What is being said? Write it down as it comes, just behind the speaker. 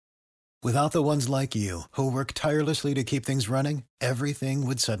Without the ones like you, who work tirelessly to keep things running, everything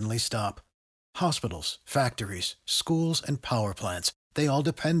would suddenly stop. Hospitals, factories, schools, and power plants, they all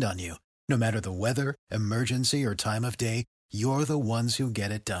depend on you. No matter the weather, emergency, or time of day, you're the ones who get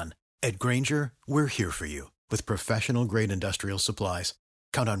it done. At Grainger, we're here for you with professional-grade industrial supplies.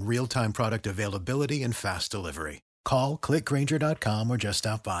 Count on real-time product availability and fast delivery. Call, click Grainger.com, or just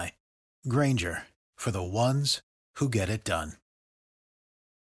stop by. Grainger, for the ones who get it done.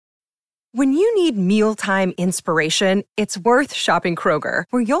 When you need mealtime inspiration, it's worth shopping Kroger,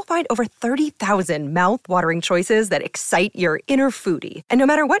 where you'll find over 30,000 mouth-watering choices that excite your inner foodie. And no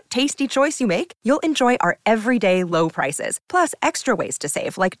matter what tasty choice you make, you'll enjoy our everyday low prices, plus extra ways to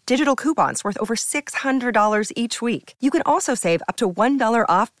save, like digital coupons worth over $600 each week. You can also save up to $1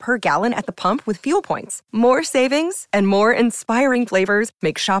 off per gallon at the pump with fuel points. More savings and more inspiring flavors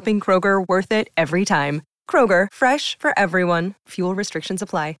make shopping Kroger worth it every time. Kroger, fresh for everyone. Fuel restrictions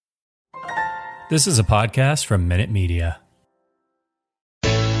apply. This is a podcast from Minute Media.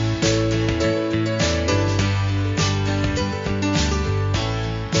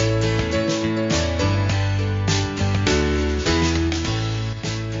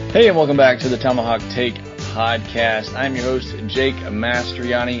 Hey, and welcome back to the Tomahawk Take podcast. I'm your host, Jake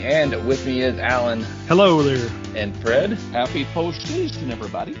Mastriani, and with me is Alan. Hello there. And Fred. Happy postseason,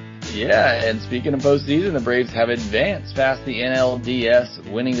 everybody. Yeah, and speaking of postseason, the Braves have advanced past the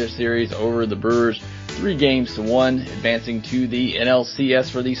NLDS, winning their series over the Brewers 3-1, advancing to the NLCS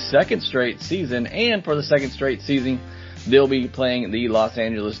for the second straight season. And for the second straight season, they'll be playing the Los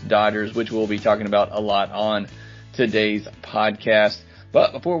Angeles Dodgers, which we'll be talking about a lot on today's podcast.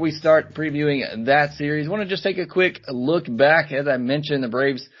 But before we start previewing that series, I want to just take a quick look back. As I mentioned, the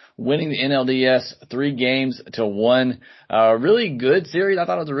Braves winning the NLDS 3-1. Really good series. I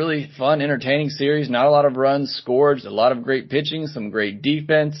thought it was a really fun, entertaining series. Not a lot of runs scored, a lot of great pitching, some great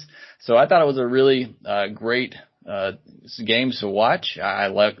defense. So I thought it was a really great games to watch. I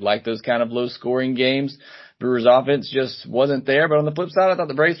like those kind of low-scoring games. Brewers offense just wasn't there, but on the flip side, I thought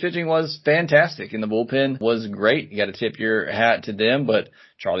the Braves pitching was fantastic, and the bullpen was great. You got to tip your hat to them, but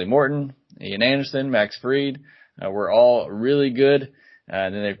Charlie Morton, Ian Anderson, Max Fried were all really good.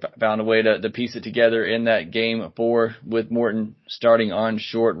 And then they found a way to piece it together in that game 4 with Morton starting on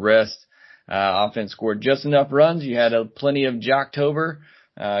short rest. Offense scored just enough runs. You had plenty of Jocktober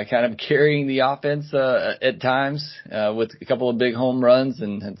kind of carrying the offense at times with a couple of big home runs,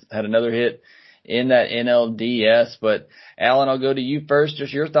 and had another hit in that NLDS. But Alan, I'll go to you first.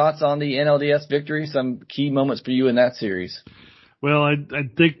 Just your thoughts on the NLDS victory, some key moments for you in that series. Well, I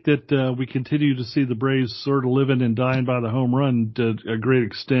think that we continue to see the Braves sort of living and dying by the home run to a great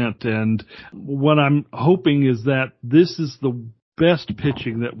extent. And what I'm hoping is that this is the best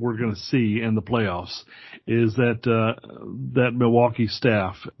pitching that we're going to see in the playoffs, is that Milwaukee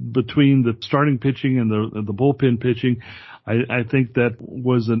staff, between the starting pitching and the bullpen pitching. I think that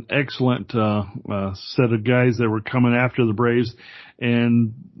was an excellent set of guys that were coming after the Braves.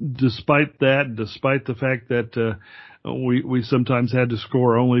 And despite the fact that we sometimes had to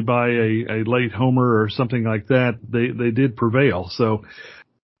score only by a late homer or something like that, they did prevail. So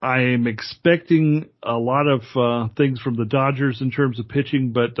I am expecting a lot of things from the Dodgers in terms of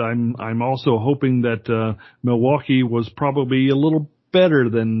pitching, but I'm also hoping that Milwaukee was probably a little better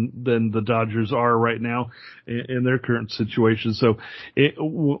than the Dodgers are right now in their current situation. So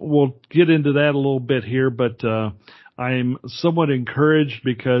we'll get into that a little bit here, but I'm somewhat encouraged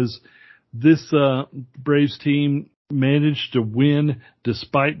because this Braves team managed to win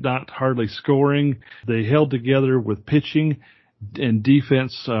despite not hardly scoring. They held together with pitching and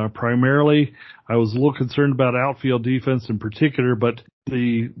defense primarily. I was a little concerned about outfield defense in particular, but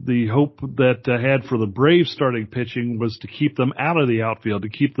the hope that I had for the Braves starting pitching was to keep them out of the outfield, to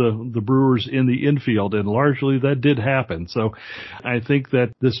keep the Brewers in the infield, and largely that did happen. So I think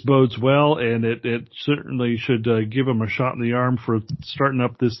that this bodes well, and it certainly should give them a shot in the arm for starting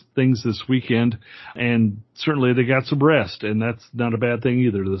up things this weekend. And certainly they got some rest, and that's not a bad thing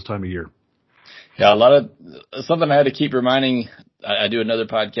either this time of year. Yeah, something I had to keep reminding. I do another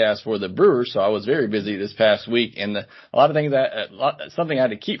podcast for the Brewers, so I was very busy this past week, and something I had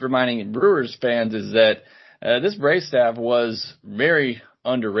to keep reminding Brewers fans is that this Braves staff was very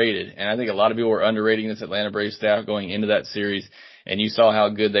underrated, and I think a lot of people were underrating this Atlanta Braves staff going into that series, and you saw how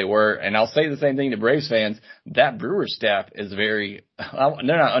good they were. And I'll say the same thing to Braves fans. That Brewers staff is they're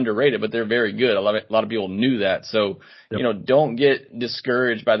not underrated, but they're very good. A lot of people knew that. So, yep. Don't get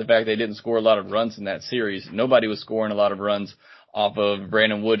discouraged by the fact they didn't score a lot of runs in that series. Nobody was scoring a lot of runs off of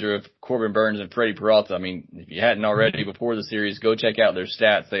Brandon Woodruff, Corbin Burns, and Freddie Peralta. I mean, if you hadn't already before the series, go check out their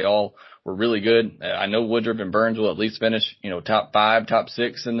stats. They all were really good. I know Woodruff and Burns will at least finish, top 5, top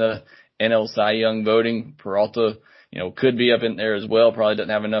 6 in the NL Cy Young voting. Peralta, could be up in there as well. Probably doesn't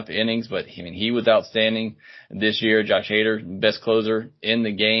have enough innings, but he was outstanding this year. Josh Hader, best closer in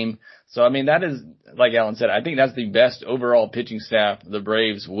the game. So, that is, like Alan said, I think that's the best overall pitching staff the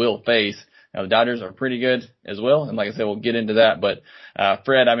Braves will face. Now, the Dodgers are pretty good as well. And like I said, we'll get into that. But,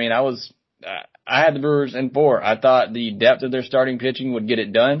 Fred, I had the Brewers in 4. I thought the depth of their starting pitching would get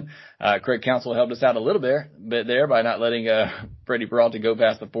it done. Craig Counsell helped us out a little bit there by not letting Freddie Peralta go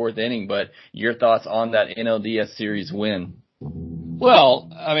past the 4th inning. But your thoughts on that NLDS series win? Well,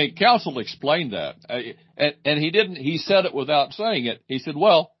 Counsell explained that. And he said it without saying it. He said,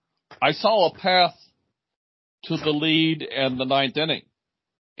 well, I saw a path to the lead in the 9th inning.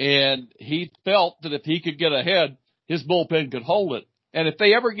 And he felt that if he could get ahead, his bullpen could hold it. And if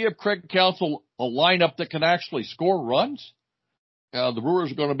they ever give Craig Counsell a lineup that can actually score runs, the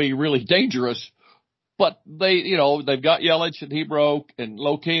Brewers are going to be really dangerous. But they've got Yelich and he broke, and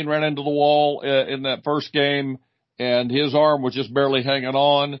Lokeen ran into the wall in that first game, and his arm was just barely hanging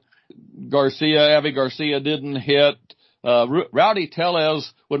on. Avi Garcia didn't hit. Rowdy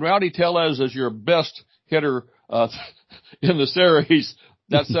Tellez, when Rowdy Tellez is your best hitter in the series,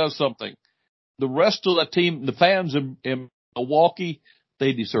 that says something. The rest of the team, the fans in Milwaukee,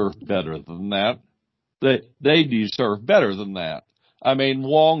 they deserve better than that. They deserve better than that.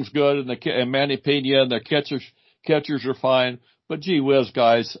 Wong's good, and Manny Pena, and their catchers are fine. But gee whiz,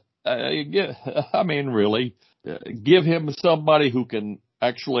 guys, really, give him somebody who can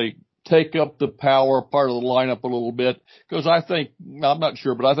actually take up the power part of the lineup a little bit. Because I'm not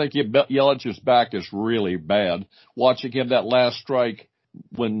sure, but I think Yelich's back is really bad. Watching him that last strike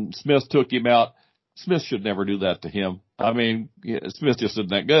when Smith took him out, Smith should never do that to him. Smith just isn't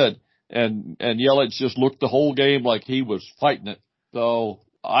that good. And Yelich just looked the whole game like he was fighting it. So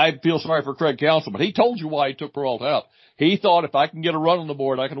I feel sorry for Craig Counsell, but he told you why he took Peralta out. He thought, if I can get a run on the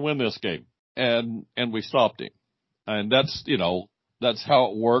board, I can win this game. And we stopped him. And that's how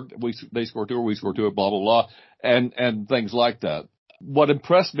it worked. They scored 2 or we scored 2, blah, blah, blah. And things like that. What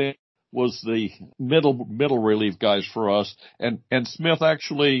impressed me was the middle relief guys for us. And Smith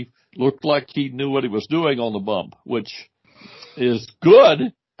actually looked like he knew what he was doing on the bump, which is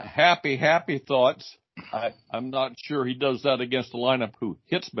good. Happy thoughts. I'm not sure he does that against a lineup who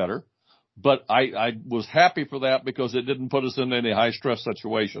hits better, but I was happy for that because it didn't put us in any high stress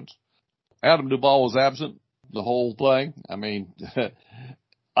situations. Adam Duvall was absent the whole thing.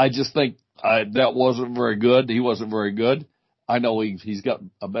 I just think that wasn't very good. He wasn't very good. I know he's got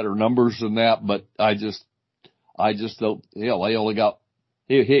a better numbers than that, but I just don't. They only got.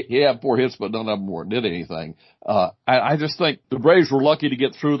 He had 4 hits, but none of them did anything. I just think the Braves were lucky to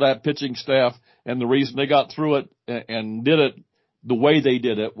get through that pitching staff, and the reason they got through it and did it the way they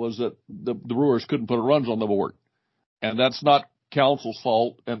did it was that the Brewers couldn't put runs on the board. And that's not Counsell's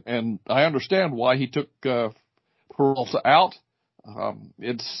fault, and I understand why he took Peralta out.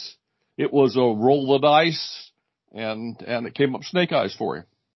 It was a roll of the dice, and it came up snake eyes for him.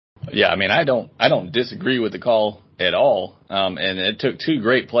 Yeah, I don't disagree with the call at all. And it took 2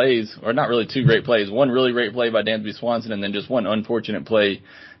 great plays, or not really 2 great plays. One really great play by Dansby Swanson, and then just one unfortunate play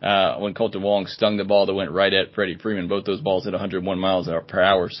when Kolten Wong stung the ball that went right at Freddie Freeman. Both those balls hit 101 miles per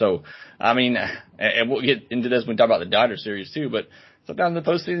hour. So, and we'll get into this when we talk about the Dodgers series too, but sometimes in the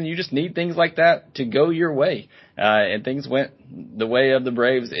postseason, you just need things like that to go your way. And things went the way of the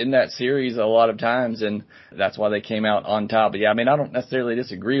Braves in that series a lot of times, and that's why they came out on top. But yeah, I don't necessarily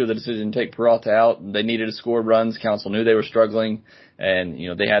disagree with the decision to take Peralta out. They needed to score runs. Counsell knew they were struggling, and,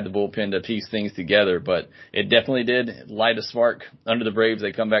 they had the bullpen to piece things together. But it definitely did light a spark under the Braves.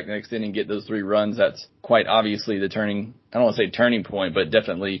 They come back the next inning and get those 3 runs. That's quite obviously the turning, I don't want to say turning point, but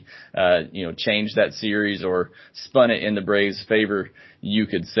definitely, changed that series or spun it in the Braves' favor, you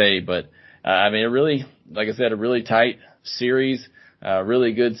could say. But, it really, like I said, a really tight series,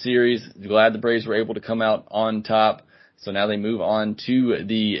 really good series. Glad the Braves were able to come out on top. So now they move on to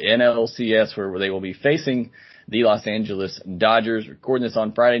the NLCS, where they will be facing the Los Angeles Dodgers. Recording this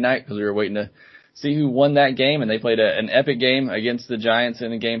on Friday night because we were waiting to see who won that game, and they played an epic game against the Giants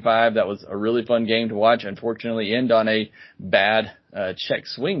in Game 5. That was a really fun game to watch. Unfortunately, end on a bad check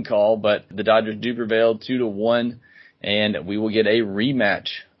swing call, but the Dodgers do prevail 2-1, and we will get a rematch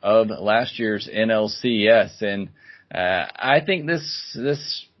of last year's NLCS. And I think this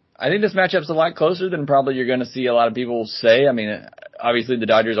matchup's a lot closer than probably you're going to see a lot of people say. Obviously the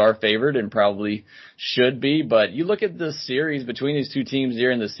Dodgers are favored and probably should be, but you look at the series between these 2 teams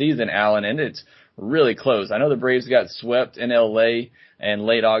during the season, Alan, and it's really close. I know the Braves got swept in LA in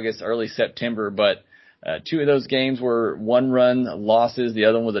late August, early September, but 2 of those games were 1-run losses. The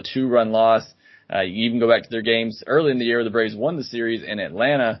other one was a 2-run loss. You even go back to their games early in the year, the Braves won the series in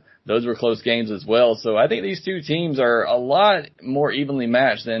Atlanta. Those were close games as well. So I think these two teams are a lot more evenly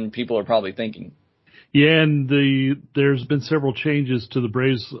matched than people are probably thinking. Yeah, and there's been several changes to the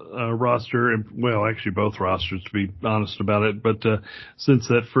Braves roster, and well, actually both rosters, to be honest about it. But since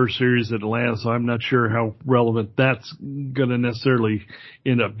that first series at Atlanta, so I'm not sure how relevant that's going to necessarily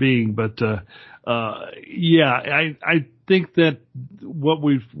end up being. But yeah, I think that what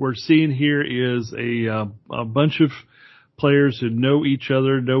we're seeing here is a bunch of players who know each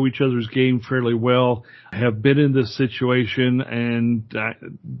other's game fairly well, have been in this situation, and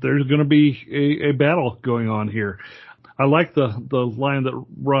there's going to be a battle going on here. I like the line that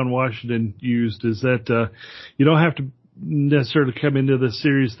Ron Washington used, is that you don't have to necessarily come into the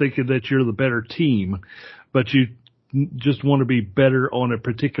series thinking that you're the better team, but you just want to be better on a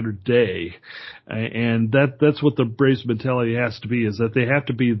particular day. And that's what the Braves mentality has to be, is that they have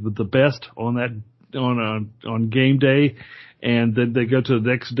to be the best on that on game day, and then they go to the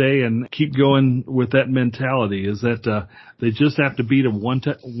next day and keep going with that mentality, is that they just have to beat them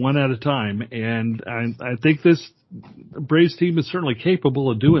one at a time. And I think this Braves team is certainly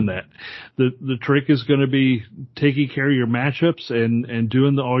capable of doing that. The trick is going to be taking care of your matchups and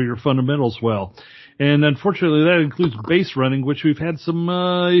doing all your fundamentals well. And unfortunately, that includes base running, which we've had some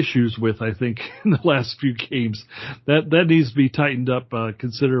issues with, I think, in the last few games. That needs to be tightened up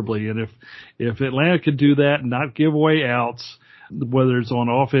considerably. And if Atlanta could do that and not give away outs, whether it's on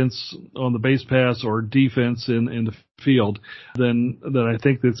offense, on the base pass, or defense in the field, then I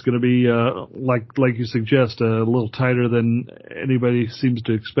think it's going to be like you suggest, a little tighter than anybody seems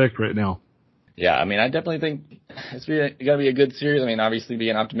to expect right now. Yeah, I mean, I definitely think it's going to be a good series. I mean, obviously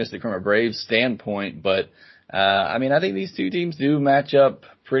being optimistic from a Braves standpoint, but I mean, I think these two teams do match up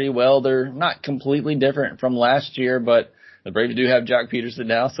pretty well. They're not completely different from last year, but the Braves do have Jock Peterson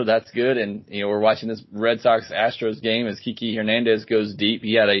now, so that's good. And, you know, we're watching this Red Sox-Astros game as Kiki Hernandez goes deep.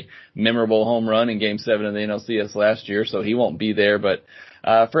 He had a memorable home run in Game 7 of the NLCS last year, so he won't be there. But,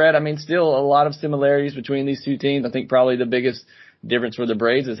 Fred, I mean, still a lot of similarities between these two teams. I think probably the biggest difference for the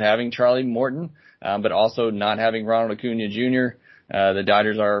Braves is having Charlie Morton, but also not having Ronald Acuna Jr. The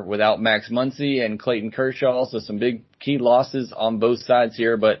Dodgers are without Max Muncy and Clayton Kershaw, so some big key losses on both sides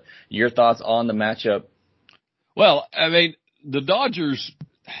here. But your thoughts on the matchup? Well, I mean, the Dodgers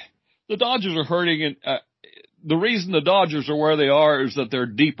are hurting, and the reason the Dodgers are where they are is that they're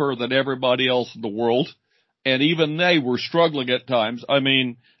deeper than everybody else in the world, and even they were struggling at times. I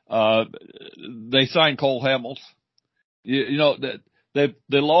mean, they signed Cole Hamels. You know, they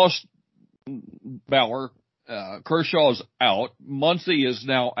lost Bauer. Kershaw's out. Muncy is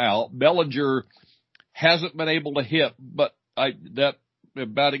now out. Bellinger hasn't been able to hit, but that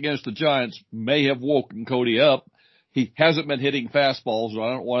bat against the Giants may have woken Cody up. He hasn't been hitting fastballs. I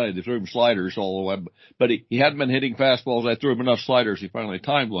don't want to throw him sliders all the way, but he hadn't been hitting fastballs. I threw him enough sliders. He finally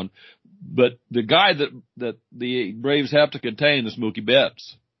timed one. But the guy that the Braves have to contain is Mookie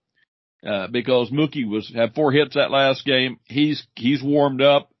Betts. Because Mookie had 4 hits that last game. He's warmed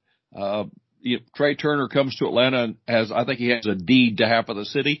up. Trey Turner comes to Atlanta and I think he has a deed to half of the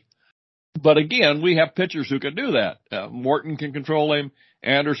city. But again, we have pitchers who can do that. Morton can control him.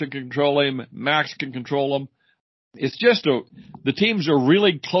 Anderson can control him. Max can control him. It's just the teams are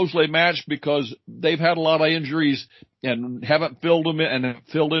really closely matched because they've had a lot of injuries and haven't filled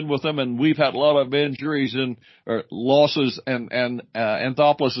in with them. And we've had a lot of injuries or losses, and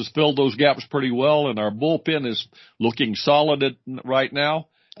Anthopoulos has filled those gaps pretty well. And our bullpen is looking solid right now.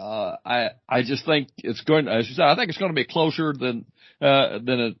 I just think it's going, as you said, I think it's going to be closer than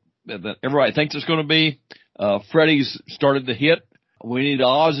everybody thinks it's going to be. Freddie's started to hit. We need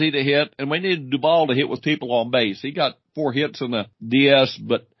Ozzie to hit, and we need Duvall to hit with people on base. He got 4 hits in the DS,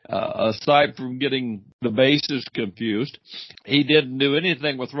 but aside from getting the bases confused, he didn't do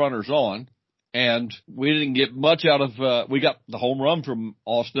anything with runners on, and we didn't get much out of. We got the home run from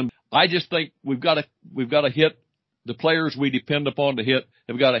Austin. I just think we've got to hit. The players we depend upon to hit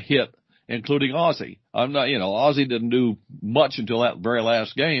have got to hit, including Ozzie. Ozzie didn't do much until that very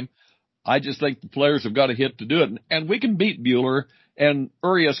last game. I just think the players have got to hit to do it, and we can beat Buehler. And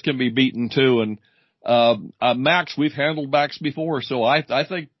Urias can be beaten too. And, Max, we've handled Max before. So I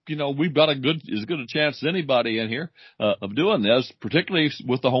think, we've got as good a chance as anybody in here, of doing this, particularly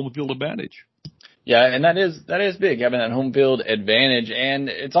with the home field advantage. Yeah. And that is big, having that home field advantage. And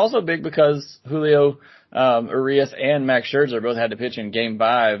it's also big because Julio, Urias and Max Scherzer both had to pitch in Game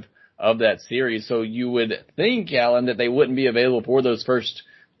 5 of that series. So you would think, Alan, that they wouldn't be available for those first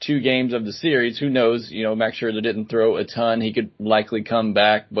 2 games of the series. Who knows? Max Scherzer didn't throw a ton. He could likely come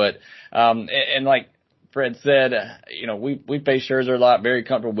back, but, and like Fred said, we face Scherzer a lot, very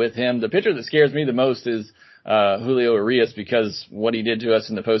comfortable with him. The pitcher that scares me the most is Julio Urias, because what he did to us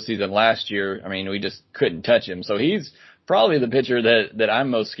in the postseason last year, I mean, we just couldn't touch him. So he's probably the pitcher that I'm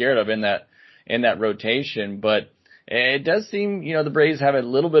most scared of in that rotation. But it does seem, the Braves have a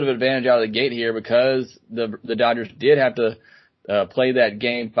little bit of advantage out of the gate here, because the Dodgers did have to play that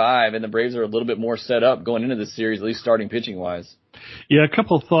Game 5, and the Braves are a little bit more set up going into this series, at least starting pitching wise. Yeah, a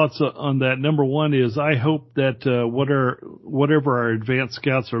couple of thoughts on that. Number one is I hope that whatever our advanced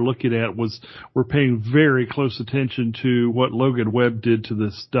scouts are looking at we're paying very close attention to what Logan Webb did to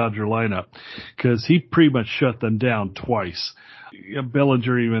this Dodger lineup, because he pretty much shut them down twice.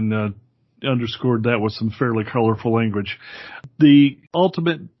 Bellinger even underscored that with some fairly colorful language. The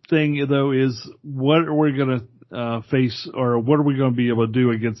ultimate thing, though, is what are we going to face, or what are we going to be able to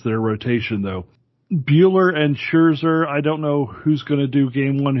do against their rotation, though? Buehler and Scherzer, I don't know who's going to do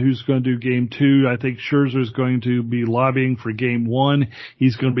Game 1, who's going to do Game 2. I think Scherzer's going to be lobbying for Game 1.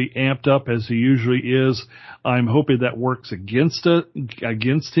 He's going to be amped up as he usually is. I'm hoping that works against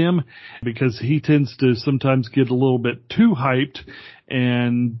him, because he tends to sometimes get a little bit too hyped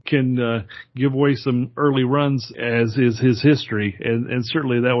and can give away some early runs, as is his history. And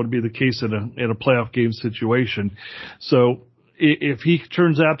certainly that would be the case in a playoff game situation. So if he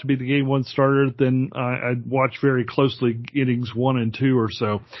turns out to be the Game 1 starter, then I'd watch very closely innings 1 and 2 or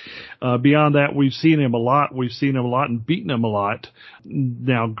so. Beyond that, we've seen him a lot. We've seen him a lot and beaten him a lot.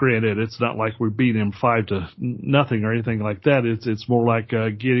 Now, granted, it's not like we're beating him 5-0 or anything like that. It's more like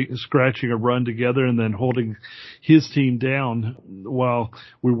scratching a run together and then holding his team down while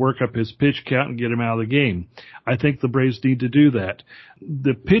we work up his pitch count and get him out of the game. I think the Braves need to do that.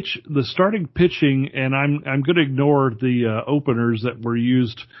 The starting pitching, and I'm going to ignore the openers that were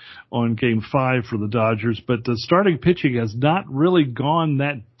used on Game 5 for the Dodgers, but the starting pitching has not really gone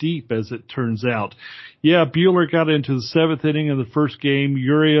that deep, as it turns out. Yeah, Buehler got into the 7th inning in the first game.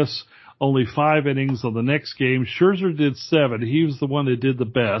 Urias only 5 innings on the next game. Scherzer did 7. He was the one that did the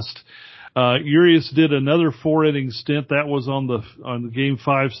best. Urias did another 4-inning stint. That was on the Game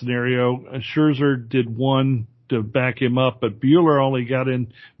 5 scenario. Scherzer did 1 to back him up, but Buehler only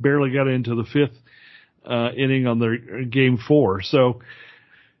barely got into the 5th inning on the Game 4. So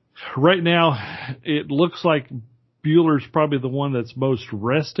right now it looks like Buehler's probably the one that's most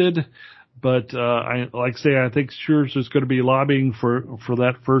rested, but I think Scherzer's going to be lobbying for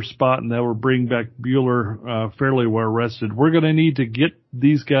that first spot, and that will bring back Buehler fairly well rested. We're going to need to get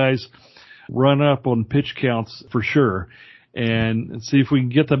these guys run up on pitch counts for sure, and see if we can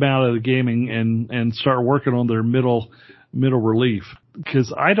get them out of the game and start working on their middle relief.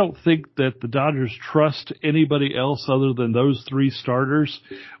 Because I don't think that the Dodgers trust anybody else other than those 3 starters,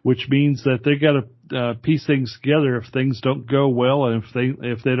 which means that they got to piece things together if things don't go well and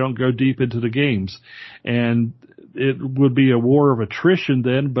if they don't go deep into the games. And it would be a war of attrition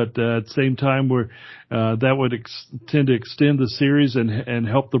then, but at the same time, that would tend to extend the series and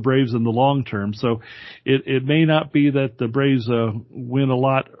help the Braves in the long term. So it may not be that the Braves win a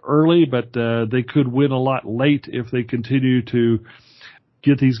lot early, but they could win a lot late if they continue to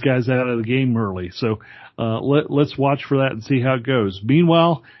get these guys out of the game early. So let's watch for that and see how it goes.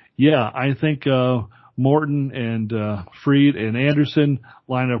 Meanwhile, yeah, I think Morton and Fried and Anderson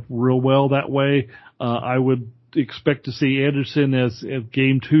line up real well that way. I would expect to see Anderson as a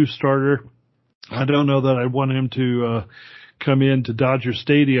Game 2 starter. I don't know that I want him to come into Dodger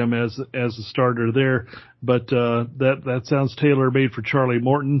Stadium as a starter there, but that sounds tailor-made for Charlie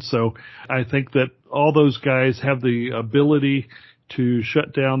Morton. So I think that all those guys have the ability to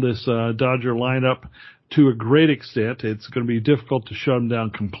shut down this Dodger lineup to a great extent. It's going to be difficult to shut them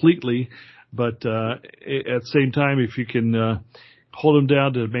down completely, but at the same time, if you can hold them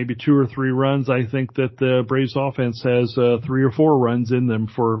down to maybe 2 or 3 runs, I think that the Braves offense has 3 or 4 runs in them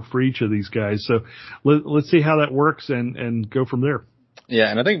for each of these guys. So let's see how that works and go from there. Yeah,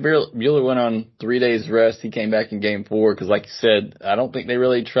 and I think Buehler went on 3 days rest. He came back in Game 4 because, like you said, I don't think they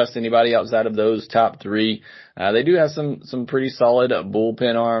really trust anybody outside of those top 3. They do have some pretty solid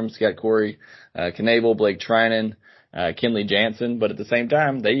bullpen arms. Got Corey Knebel, Blake Trinan, Kenley Jansen, but at the same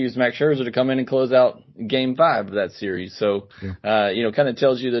time, they used Max Scherzer to come in and close out Game 5 of that series. So, kind of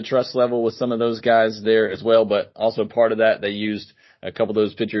tells you the trust level with some of those guys there as well. But also part of that, they used a couple of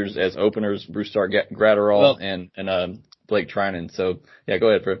those pitchers as openers, Brusdar Graterol and Blake Trinan. So, yeah, go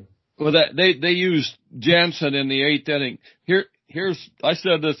ahead, Fred. Well, they used Jansen in the 8th inning. Here's I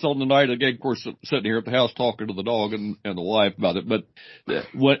said this on the night of the game, of course, sitting here at the house talking to the dog and the wife about it. But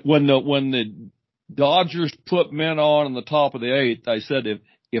when the Dodgers put men on in the top of the 8th, I said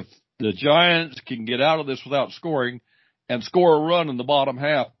if the Giants can get out of this without scoring and score a run in the bottom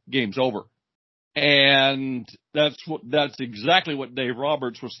half, game's over. And that's exactly what Dave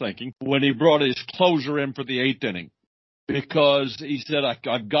Roberts was thinking when he brought his closer in for the 8th inning. Because he said,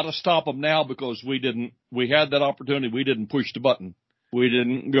 I've got to stop them now because we had that opportunity. We didn't push the button. We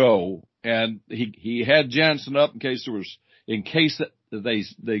didn't go. And he had Jansen up in case that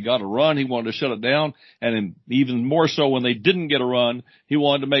they got a run, he wanted to shut it down. And even more so when they didn't get a run, he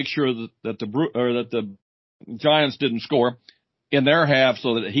wanted to make sure that the Giants didn't score in their half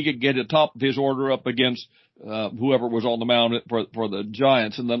so that he could get the top of his order up against, whoever was on the mound for the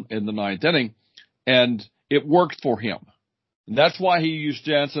Giants in the 9th inning. And it worked for him. And that's why he used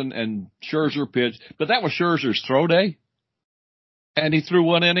Jansen and Scherzer pitched. But that was Scherzer's throw day. And he threw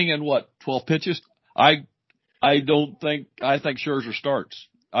 1 inning and 12 pitches? I think Scherzer starts.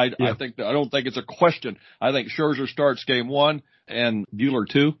 I don't think it's a question. I think Scherzer starts game 1 and Buehler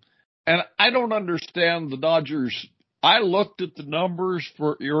 2. And I don't understand the Dodgers. I looked at the numbers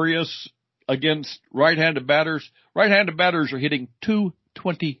for Urias against right-handed batters. Right-handed batters are hitting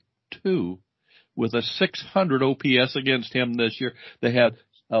 .222 with a 600 OPS against him this year. They had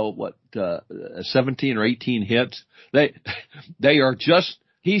 17 or 18 hits. They are just,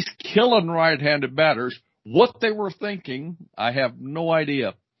 he's killing right-handed batters. What they were thinking, I have no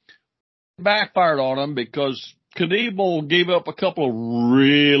idea. Backfired on them because Knebel gave up a couple of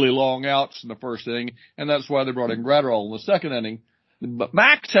really long outs in the 1st inning, and that's why they brought in Gratterall in the 2nd inning. But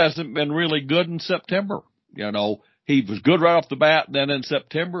Max hasn't been really good in September. He was good right off the bat. Then in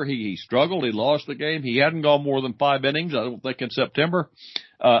September, he struggled. He lost the game. He hadn't gone more than 5 innings, I don't think, in September.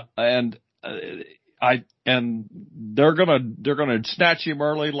 And they're gonna snatch him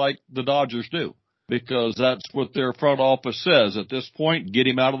early like the Dodgers do, because that's what their front office says at this point. Get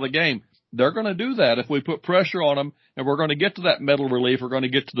him out of the game. They're going to do that if we put pressure on them, and we're going to get to that middle relief. We're going to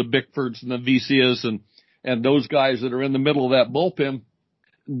get to the Bickfords and the Vicias and those guys that are in the middle of that bullpen.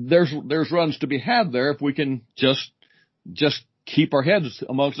 There's runs to be had there if we can just keep our heads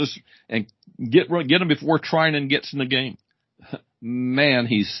amongst us and get them before Trinan gets in the game. Man,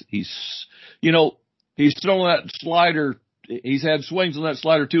 he's thrown that slider. He's had swings on that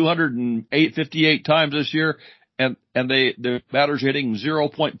slider 258 times this year, and the batters hitting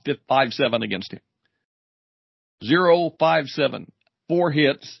 0.57 against him. 0.57, 4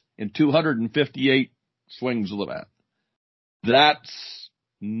 hits in 258 swings of the bat. That's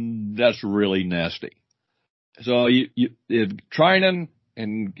really nasty. So Trinan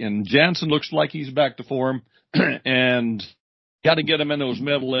and Jansen looks like he's back to form, and got to get him in those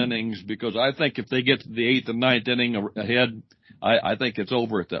middle innings, because I think if they get to the 8th and 9th inning ahead, I think it's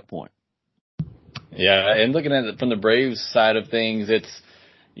over at that point. Yeah, and looking at it from the Braves side of things, it's,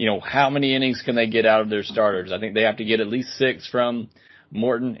 how many innings can they get out of their starters? I think they have to get at least 6 from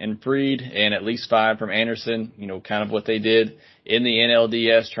Morton and Fried and at least 5 from Anderson, kind of what they did in the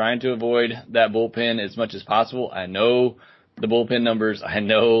NLDS, trying to avoid that bullpen as much as possible. I know the bullpen numbers. I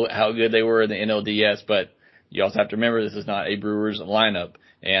know how good they were in the NLDS, but you also have to remember this is not a Brewers lineup.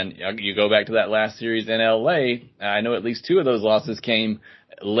 And you go back to that last series in L.A., I know at least 2 of those losses came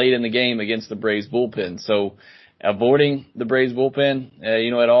late in the game against the Braves bullpen. So avoiding the Braves bullpen,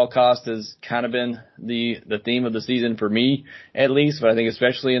 at all costs has kind of been the theme of the season for me, at least. But I think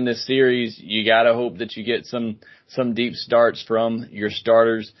especially in this series, you got to hope that you get some deep starts from your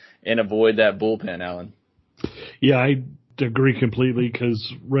starters and avoid that bullpen, Alan. Yeah, I agree completely,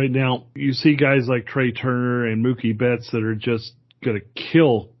 because right now you see guys like Trey Turner and Mookie Betts that are just going to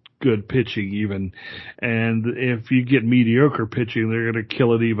kill good pitching even. And if you get mediocre pitching, they're going to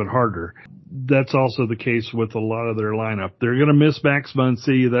kill it even harder. That's also the case with a lot of their lineup. They're going to miss Max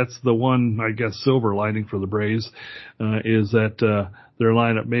Muncy. That's the one, I guess, silver lining for the Braves, is that their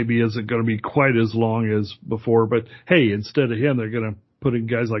lineup maybe isn't going to be quite as long as before. But, hey, instead of him, they're going to put in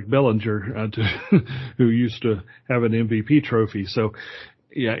guys like Bellinger, who used to have an MVP trophy. So,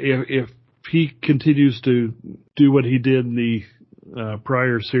 yeah, if he continues to do what he did in the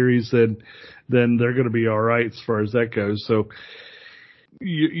prior series, then they're going to be all right as far as that goes. So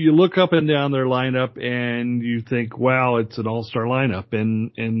you look up and down their lineup and you think, wow, it's an all-star lineup,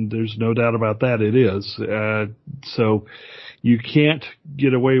 and there's no doubt about that. It is. So you can't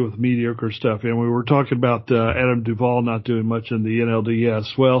get away with mediocre stuff. And we were talking about Adam Duvall not doing much in the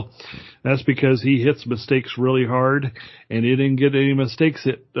NLDS. Well, that's because he hits mistakes really hard, and he didn't get any mistakes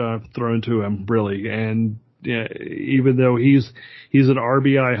thrown to him, really. And even though he's an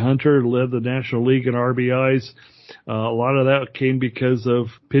RBI hunter, led the National League in RBIs, a lot of that came because of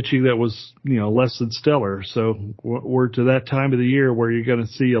pitching that was, less than stellar. So we're to that time of the year where you're going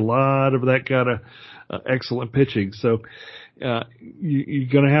to see a lot of that kind of excellent pitching. So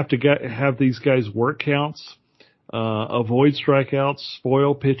you're going to have these guys work counts, avoid strikeouts,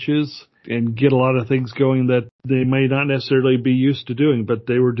 spoil pitches, and get a lot of things going that they may not necessarily be used to doing, but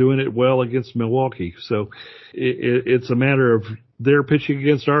they were doing it well against Milwaukee. So it's a matter of their pitching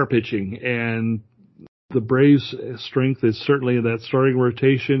against our pitching, and the Braves' strength is certainly in that starting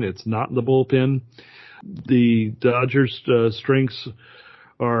rotation. It's not in the bullpen. The Dodgers' strengths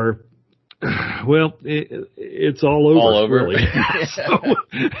are, well, it's all over. Really. So,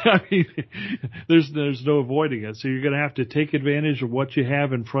 I mean, there's no avoiding it. So you're going to have to take advantage of what you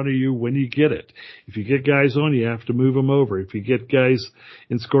have in front of you when you get it. If you get guys on, you have to move them over. If you get guys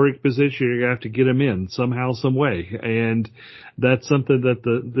in scoring position, you're going to have to get them in somehow, some way. And that's something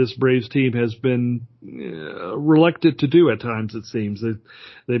that this Braves team has been reluctant to do at times, it seems.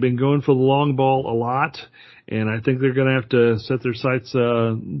 They've been going for the long ball a lot, and I think they're going to have to set their sights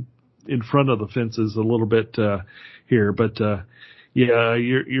in front of the fences a little bit here. But yeah,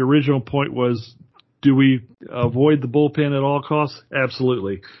 your original point was, do we avoid the bullpen at all costs?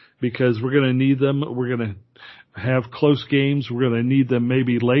 Absolutely, because we're going to need them. We're going to have close games. We're going to need them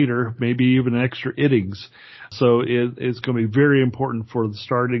maybe later, maybe even extra innings. So it's going to be very important for the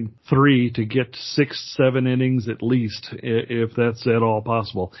starting three to get 6-7 innings at least, if that's at all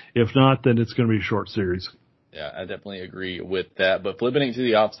possible. If not, then it's going to be a short series. Yeah, I definitely agree with that. But flipping it to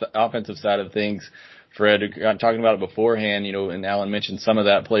the offensive side of things, Fred, talking about it beforehand, and Alan mentioned some of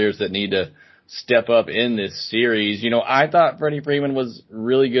that players that need to step up in this series. I thought Freddie Freeman was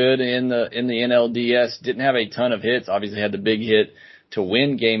really good in the NLDS. Didn't have a ton of hits. Obviously had the big hit to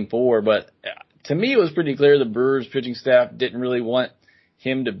win Game 4, but to me it was pretty clear the Brewers pitching staff didn't really want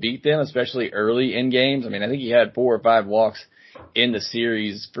him to beat them, especially early in games. I mean, I think he had 4 or 5 walks in the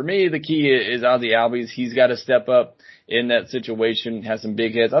series. For me, the key is Ozzie Albies. He's got to step up in that situation, has some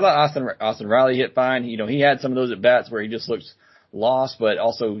big hits. I thought Austin Riley hit fine. He had some of those at bats where he just looks lost, but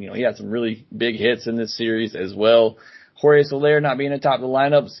also, he had some really big hits in this series as well. Jorge Soler not being atop the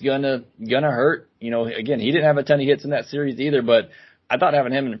lineup is gonna hurt. Again, he didn't have a ton of hits in that series either, but I thought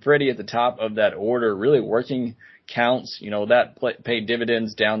having him and Freddie at the top of that order, really working counts, that paid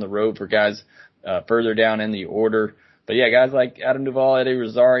dividends down the road for guys further down in the order. But yeah, guys like Adam Duvall, Eddie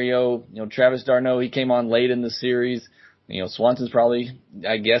Rosario, Travis d'Arnaud, he came on late in the series. Swanson's probably,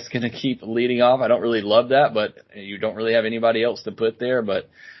 I guess, going to keep leading off. I don't really love that, but you don't really have anybody else to put there. But,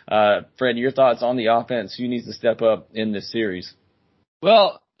 Fred, your thoughts on the offense? Who needs to step up in this series?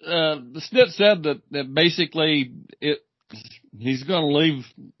 Well, the Snit said that basically he's going to leave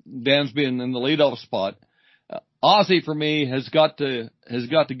Dansby in the leadoff spot. Ozzie, for me, has got to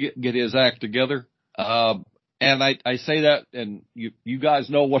get his act together. And I say that, and you guys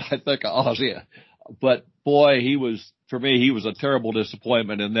know what I think of Ozzie, but boy, he was a terrible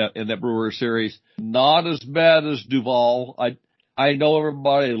disappointment in that Brewers series. Not as bad as Duvall. I know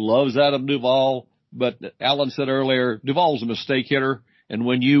everybody loves Adam Duvall, but Alan said earlier, Duvall's a mistake hitter, and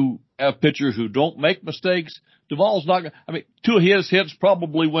when you have pitchers who don't make mistakes, Duvall's not gonna, 2 of his hits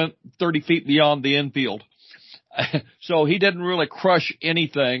probably went 30 feet beyond the infield. So he didn't really crush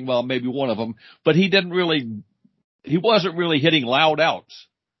anything. Well, maybe one of them, but he wasn't really hitting loud outs.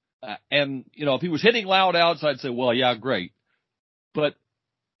 And, if he was hitting loud outs, I'd say, well, yeah, great. But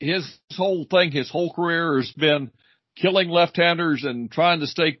his whole career has been killing left-handers and trying to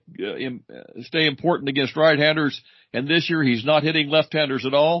stay important against right-handers. And this year he's not hitting left-handers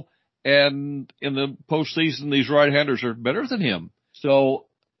at all. And in the postseason, these right-handers are better than him. So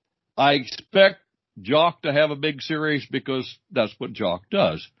I expect Jock to have a big series because that's what Jock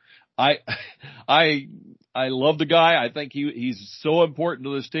does. I love the guy. I think he's so important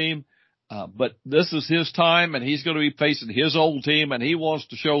to this team. But this is his time, and he's going to be facing his old team, and he wants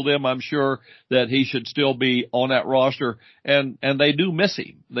to show them, I'm sure, that he should still be on that roster. And they do miss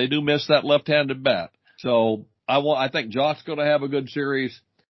him. They do miss that left-handed bat. So I think Jock's going to have a good series.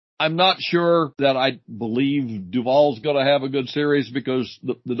 I'm not sure that I believe Duvall's going to have a good series because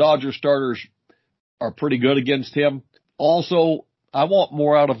the Dodgers starters are pretty good against him. Also, I want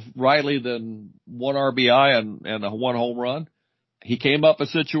more out of Riley than 1 RBI and a 1 home run. He came up in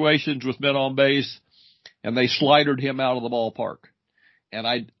situations with men on base, and they slidered him out of the ballpark.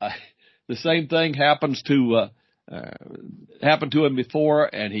 And the same thing happened to him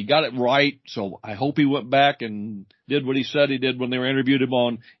before, and he got it right. So I hope he went back and did what he said he did when they interviewed him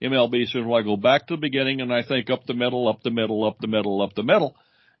on MLB. So I go back to the beginning, and I think up the middle, up the middle, up the middle, up the middle.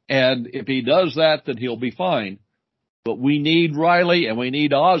 And if he does that, then he'll be fine. But we need Riley and we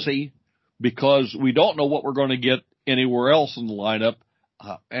need Ozzie because we don't know what we're going to get anywhere else in the lineup.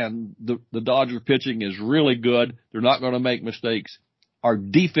 And the Dodger pitching is really good. They're not going to make mistakes. Our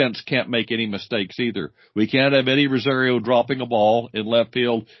defense can't make any mistakes either. We can't have Eddie Rosario dropping a ball in left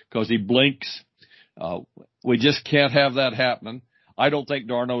field because he blinks. We just can't have that happening. I don't think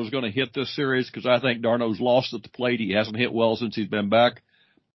d'Arnaud is going to hit this series because I think d'Arnaud's lost at the plate. He hasn't hit well since he's been back.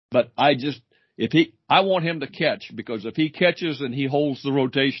 But I want him to catch, because if he catches and he holds the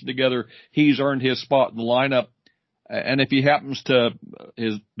rotation together, he's earned his spot in the lineup. And if he happens to,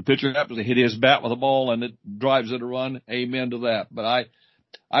 the pitcher happens to hit his bat with a ball and it drives it a run, amen to that. But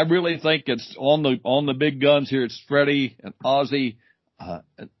I really think it's on the big guns here. It's Freddie and Ozzie,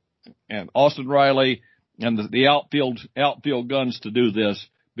 and Austin Riley and the outfield guns to do this,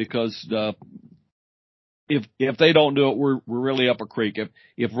 because, if they don't do it, we're really up a creek.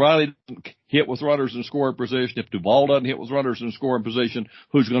 If Riley doesn't hit with runners in scoring position, if Duvall doesn't hit with runners in scoring position,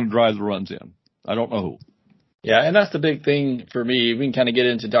 who's going to drive the runs in? I don't know who. Yeah, and that's the big thing for me. We can kind of get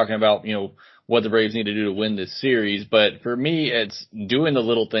into talking about, what the Braves need to do to win this series. But for me, it's doing the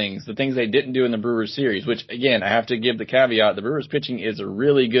little things, the things they didn't do in the Brewers series, which, again, I have to give the caveat. The Brewers pitching is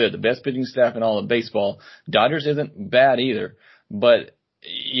really good, the best pitching staff in all of baseball. Dodgers isn't bad either, but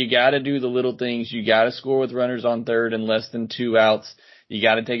you got to do the little things. You got to score with runners on third and less than 2 outs. You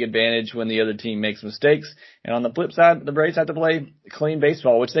got to take advantage when the other team makes mistakes. And on the flip side, the Braves have to play clean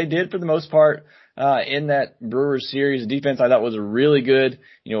baseball, which they did for the most part in that Brewers series. The defense I thought was really good,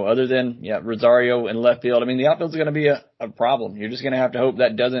 other than Rosario in left field. I mean, the outfield's going to be a problem. You're just going to have to hope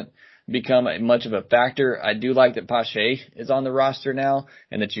that doesn't become much of a factor. I do like that Pache is on the roster now,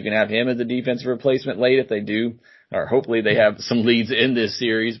 and that you can have him as a defensive replacement late if they do, or hopefully they have some leads in this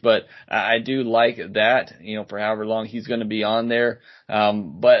series. But I do like that, for however long he's going to be on there.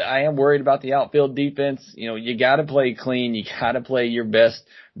 But I am worried about the outfield defense. You got to play clean. You got to play your best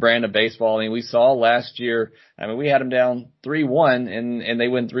brand of baseball. I mean, we saw last year, we had them down 3-1 and they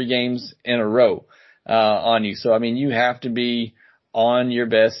win 3 games in a row, on you. So, you have to be on your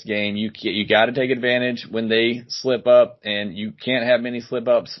best game. You got to take advantage when they slip up, and you can't have many slip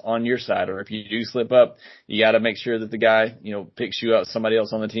ups on your side. Or if you do slip up, you got to make sure that the guy, picks you up. Somebody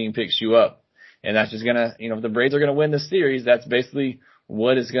else on the team picks you up. And that's just gonna, if the Braves are gonna win this series, that's basically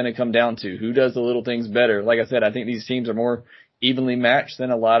what it's gonna come down to. Who does the little things better? Like I said, I think these teams are more evenly matched than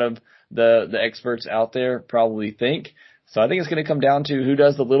a lot of the experts out there probably think. So I think it's gonna come down to who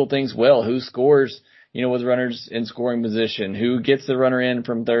does the little things well, who scores, with runners in scoring position, who gets the runner in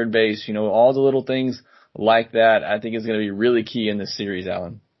from third base, all the little things like that. I think is going to be really key in this series,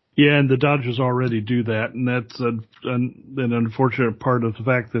 Alan. Yeah, and the Dodgers already do that, and that's an unfortunate part of the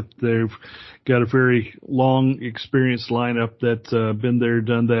fact that they've got a very long, experienced lineup that's been there,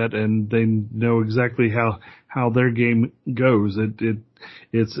 done that, and they know exactly how their game goes.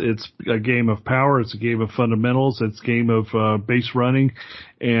 It's a game of power, it's a game of fundamentals, it's a game of base running,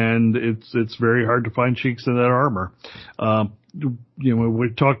 and it's very hard to find chinks in that armor. We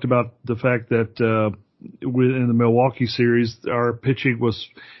talked about the fact that in the Milwaukee series, our pitching was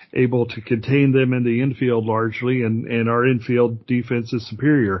able to contain them in the infield largely, and our infield defense is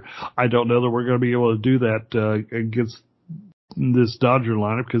superior. I don't know that we're going to be able to do that against this Dodger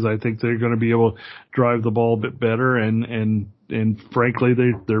lineup, because I think they're going to be able to drive the ball a bit better, and frankly,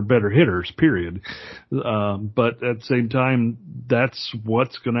 they're better hitters, period. But at the same time, that's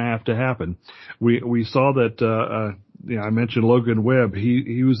what's going to have to happen. We saw that, I mentioned Logan Webb.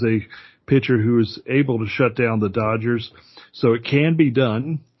 He was a pitcher who was able to shut down the Dodgers, so it can be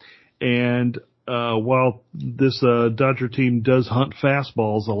done. And while this Dodger team does hunt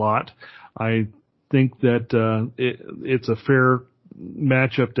fastballs a lot, I think that it's a fair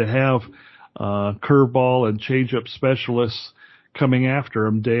matchup to have curveball and changeup specialists coming after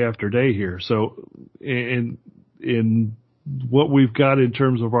them day after day here. So in what we've got in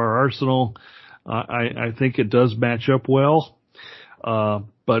terms of our arsenal, I think it does match up well.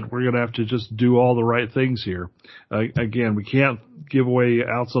 But we're going to have to just do all the right things here. Again, we can't give away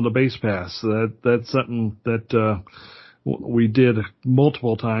outs on the base pass. That's something that we did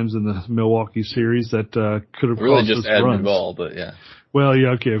multiple times in the Milwaukee series that could have really cost just us add runs. Duvall, but yeah. Well,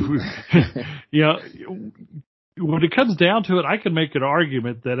 yeah, okay. When it comes down to it, I can make an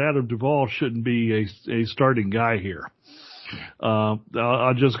argument that Adam Duvall shouldn't be a starting guy here.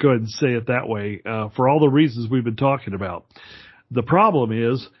 I'll just go ahead and say it that way, for all the reasons we've been talking about. The problem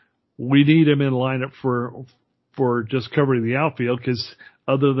is we need him in lineup for just covering the outfield, because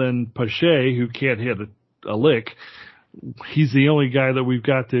other than Pache, who can't hit a lick, he's the only guy that we've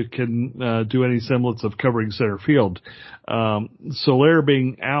got that can do any semblance of covering center field. Soler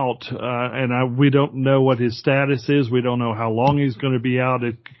being out, and we don't know what his status is. We don't know how long he's going to be out.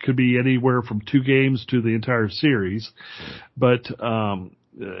 It could be anywhere from 2 games to the entire series. But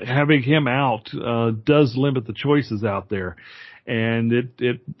having him out does limit the choices out there. And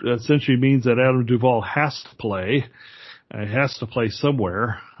it essentially means that Adam Duvall has to play. has to play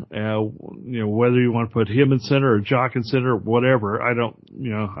somewhere. Whether you want to put him in center or Jock in center or whatever, I don't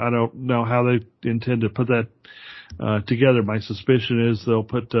know how they intend to put that together. My suspicion is they'll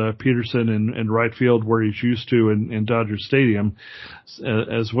put Peterson in right field where he's used to in Dodger Stadium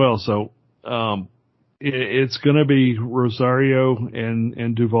as well. So it's going to be Rosario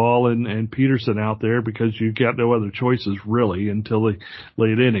and Duvall and Peterson out there because you've got no other choices really until the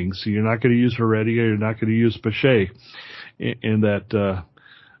late innings. So you're not going to use Heredia, you're not going to use Pache in that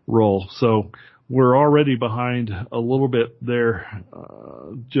role. So we're already behind a little bit there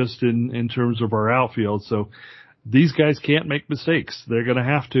just in terms of our outfield. So these guys can't make mistakes. They're going to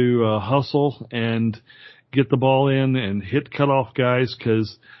have to hustle and get the ball in and hit cutoff guys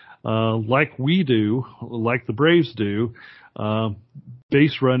because like we do, like the Braves do,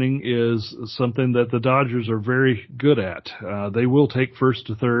 base running is something that the Dodgers are very good at. They will take first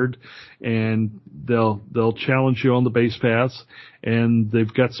to third and they'll challenge you on the base paths, and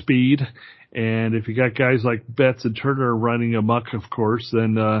they've got speed. And if you got guys like Betts and Turner running amok, of course,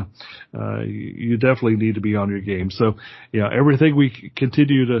 then you definitely need to be on your game. So, everything we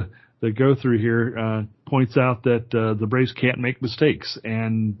continue to go through here points out that the Braves can't make mistakes,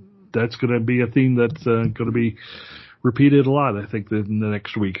 and that's going to be a theme that's going to be repeated a lot, I think, in the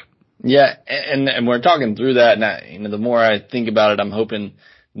next week. Yeah, and we're talking through that, and the more I think about it, I'm hoping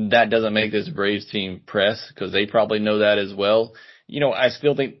that doesn't make this Braves team press because they probably know that as well. I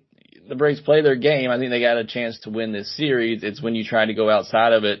still think the Braves play their game. I think they got a chance to win this series. It's when you try to go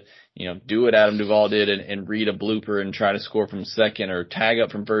outside of it, do what Adam Duvall did and read a blooper and try to score from second or tag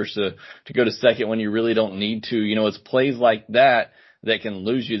up from first to go to second when you really don't need to. It's plays like that can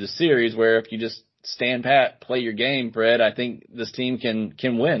lose you the series, where if you just stand pat, play your game, Fred, I think this team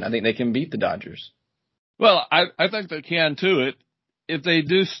can win. I think they can beat the Dodgers. Well, I think they can too. If they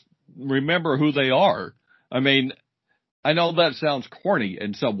do remember who they are. I mean, I know that sounds corny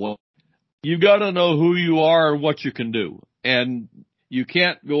in some way. You got to know who you are and what you can do. And you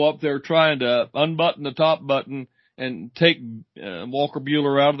can't go up there trying to unbutton the top button and take Walker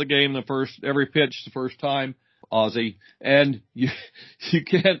Buehler out of the game every pitch the first time, Ozzie. And you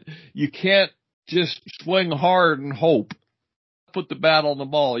can't just swing hard and hope. Put the bat on the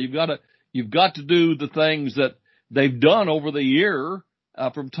ball. You've got to do the things that they've done over the year.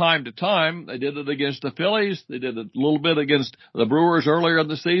 From time to time. They did it against the Phillies. They did it a little bit against the Brewers earlier in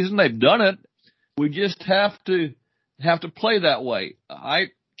the season. They've done it. We just have to play that way.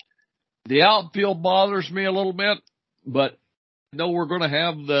 The outfield bothers me a little bit, but I know we're going to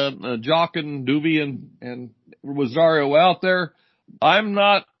have the Jock and Doobie and Rosario out there. I'm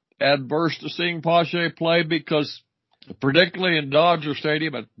not adverse to seeing Pache play because, particularly in Dodger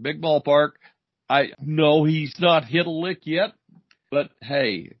Stadium at Big Ballpark, I know he's not hit a lick yet. But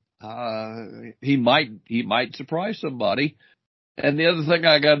hey, he might surprise somebody. And the other thing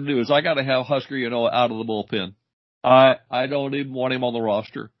I got to do is I got to have Husker, out of the bullpen. I don't even want him on the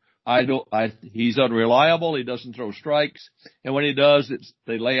roster. He's unreliable. He doesn't throw strikes. And when he does,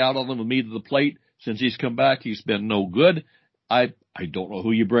 they lay out on him and meet to the plate. Since he's come back, he's been no good. I don't know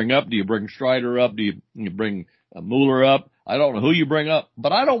who you bring up. Do you bring Strider up? Do you bring Mueller up? I don't know who you bring up,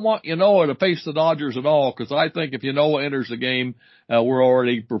 but I don't want Ynoa to face the Dodgers at all because I think if Ynoa enters the game,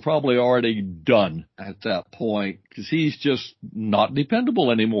 we're probably already done at that point because he's just not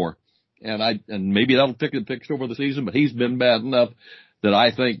dependable anymore. And maybe that'll fix over the season, but he's been bad enough that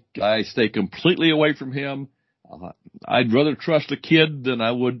I think I stay completely away from him. I'd rather trust a kid than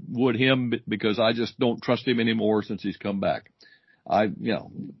I would him because I just don't trust him anymore since he's come back.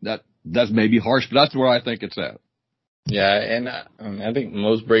 That's maybe harsh, but that's where I think it's at. Yeah, and I think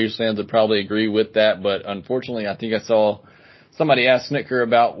most Braves fans would probably agree with that, but unfortunately I think I saw somebody ask Snitker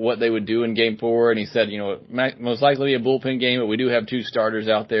about what they would do in Game 4, and he said, it might most likely be a bullpen game, but we do have two starters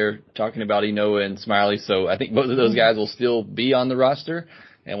out there talking about Ynoa and Smiley, so I think both of those guys will still be on the roster,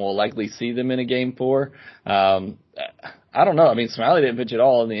 and we'll likely see them in a Game 4. I don't know. I mean, Smiley didn't pitch at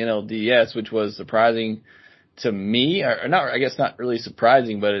all in the NLDS, which was surprising to me, or not, I guess not really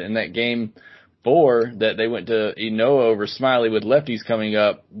surprising, but in that Game 4 that they went to Ynoa over Smiley with lefties coming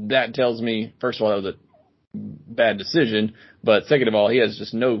up, that tells me, first of all, that was a bad decision, but second of all, he has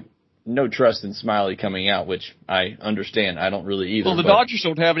just no trust in Smiley coming out, which I understand. I don't really either. Well, the Dodgers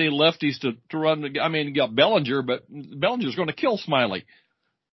don't have any lefties to run. I mean, you got Bellinger, but Bellinger's going to kill Smiley.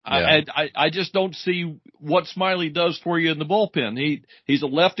 Yeah. I just don't see what Smiley does for you in the bullpen. He's a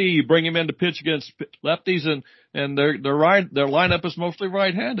lefty. You bring him in to pitch against lefties, and their lineup is mostly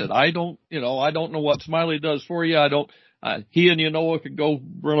right-handed. I don't know what Smiley does for you. He and Ynoa could go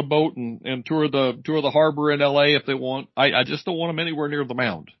run a boat and tour the harbor in LA if they want. I just don't want him anywhere near the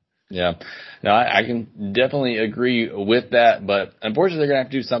mound. Yeah, no, I can definitely agree with that, but unfortunately they're going to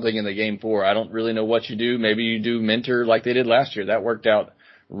have to do something in the game 4. I don't really know what you do. Maybe you do Minter like they did last year. That worked out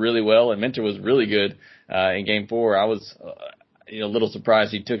really well, and Minter was really good in game 4. I was a little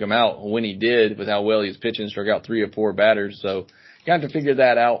surprised he took him out when he did with how well he was pitching, struck out 3 or 4 batters. So you have to figure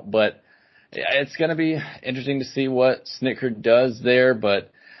that out, but it's going to be interesting to see what Snitker does there.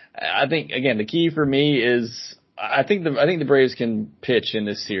 But I think, again, the key for me is I think the Braves can pitch in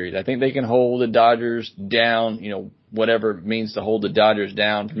this series. I think they can hold the Dodgers down, whatever it means to hold the Dodgers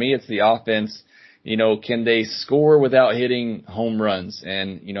down. For me, it's the offense. Can they score without hitting home runs?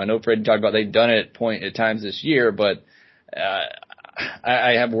 And, I know Fred talked about they've done it at times this year, but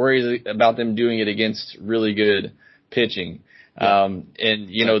I have worries about them doing it against really good pitching.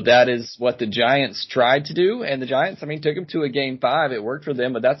 That is what the Giants tried to do. And the Giants, took them to a game 5. It worked for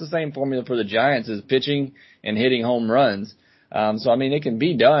them, but that's the same formula for the Giants is pitching and hitting home runs. It can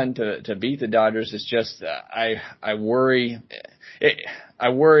be done to beat the Dodgers. It's just, I worry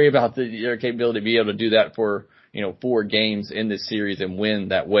about their capability to be able to do that for, 4 games in this series and win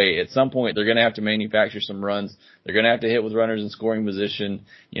that way. At some point, they're going to have to manufacture some runs. They're going to have to hit with runners in scoring position,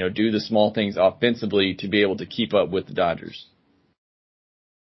 do the small things offensively to be able to keep up with the Dodgers.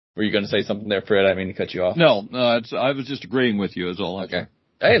 Were you going to say something there, Fred? I didn't mean to cut you off. No, I was just agreeing with you is all. Okay.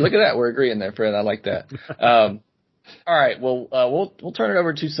 Hey, look at that. We're agreeing there, Fred. I like that. All right. Well, we'll turn it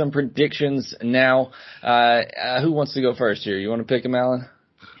over to some predictions now. Who wants to go first here? You want to pick him, Alan?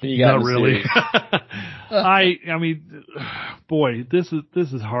 Not really. Boy, this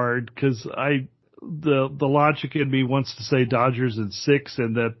is hard because the logic in me wants to say Dodgers in 6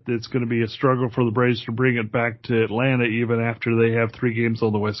 and that it's going to be a struggle for the Braves to bring it back to Atlanta even after they have 3 games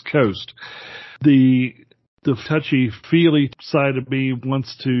on the West Coast. The touchy-feely side of me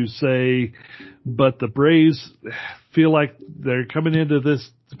wants to say, but the Braves feel like they're coming into this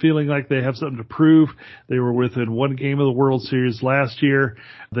feeling like they have something to prove. They were within 1 game of the World Series last year.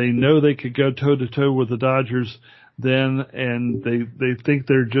 They know they could go toe-to-toe with the Dodgers then, and they think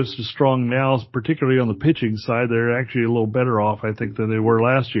they're just as strong now, particularly on the pitching side. They're actually a little better off, I think, than they were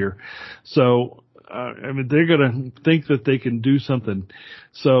last year. So, they're going to think that they can do something.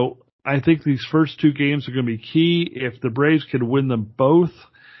 So I think these first 2 games are going to be key. If the Braves can win them both,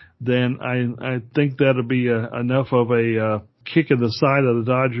 then I think that'll be enough of a kick in the side of the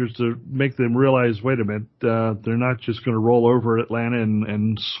Dodgers to make them realize, wait a minute, they're not just going to roll over Atlanta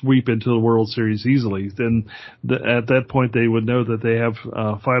and sweep into the World Series easily. Then at that point they would know that they have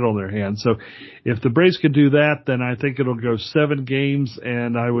a fight on their hands. So if the Braves can do that, then I think it'll go 7 games,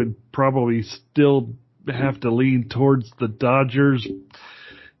 and I would probably still have to lean towards the Dodgers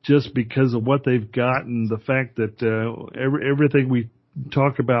just because of what they've got and the fact that everything we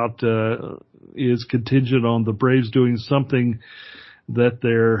talk about is contingent on the Braves doing something that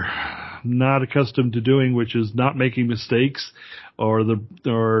they're not accustomed to doing, which is not making mistakes, or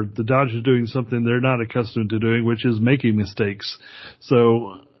the Dodgers doing something they're not accustomed to doing, which is making mistakes.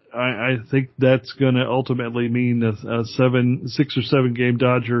 So I think that's going to ultimately mean a 6 or 7 game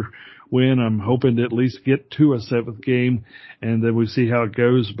Dodger win. I'm hoping to at least get to a 7th game, and then we see how it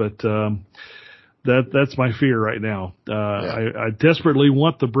goes. But that's my fear right now. I desperately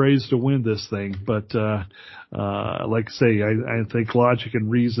want the Braves to win this thing, but like I say, I think logic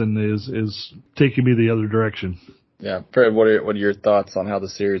and reason is taking me the other direction. Yeah, Fred, what are your thoughts on how the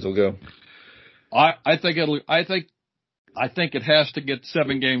series will go? I think it has to get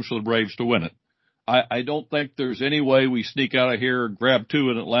 7 games for the Braves to win it. I don't think there's any way we sneak out of here, grab 2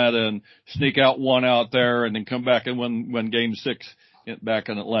 in Atlanta, and sneak out 1 out there, and then come back and win Game 6 back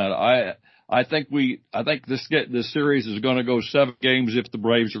in Atlanta. I think this series is going to go 7 games if the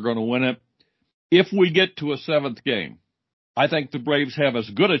Braves are going to win it. If we get to a 7th game, I think the Braves have as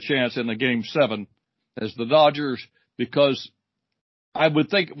good a chance in the Game 7 as the Dodgers, because I would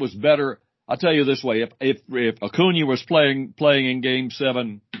think it was better. I'll tell you this way: if Acuna was playing in Game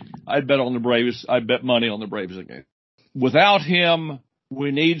 7, I'd bet on the Braves. I'd bet money on the Braves again. Without him,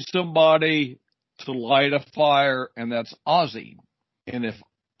 we need somebody to light a fire, and that's Ozzie. And if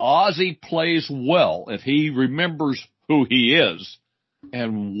Ozzie plays well, if he remembers who he is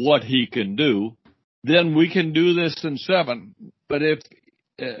and what he can do, then we can do this in 7. But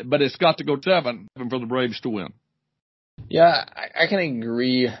it's got to go 7 for the Braves to win. Yeah, I can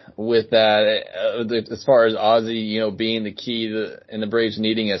agree with that. As far as Ozzie, being the key and the Braves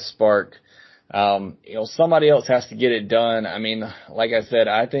needing a spark, somebody else has to get it done. Like I said,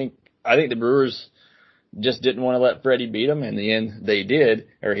 I think the Brewers just didn't want to let Freddie beat them. In the end, he did.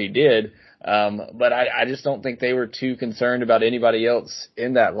 But I just don't think they were too concerned about anybody else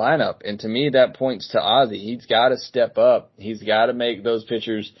in that lineup. And to me, that points to Ozzie. He's got to step up. He's got to make those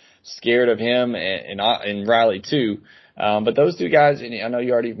pitchers scared of him and Riley too. But those two guys, and I know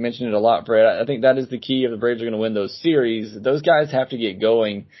you already mentioned it a lot, Fred, I think that is the key if the Braves are going to win those series. Those guys have to get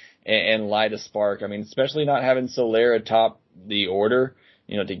going and light a spark. I mean, especially not having Soler atop the order,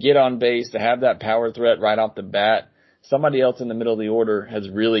 to get on base, to have that power threat right off the bat. Somebody else in the middle of the order has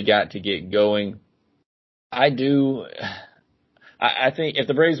really got to get going. I think if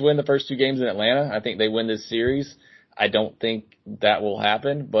the Braves win the first 2 games in Atlanta, I think they win this series. I don't think that will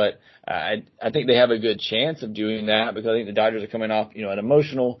happen, but I think they have a good chance of doing that because I think the Dodgers are coming off, an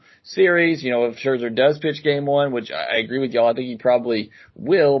emotional series. If Scherzer does pitch game 1, which I agree with y'all, I think he probably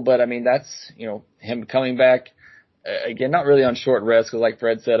will, but I mean, that's, him coming back again, not really on short rest because like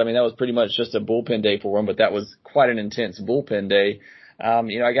Fred said, I mean, that was pretty much just a bullpen day for him, but that was quite an intense bullpen day.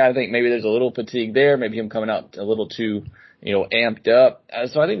 I got to think maybe there's a little fatigue there, maybe him coming out a little too, amped up.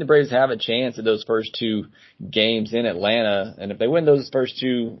 So I think the Braves have a chance at those first 2 games in Atlanta. And if they win those first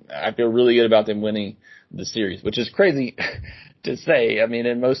 2, I feel really good about them winning the series, which is crazy to say. I mean,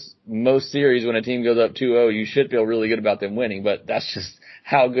 in most series, when a team goes up 2-0, you should feel really good about them winning, but that's just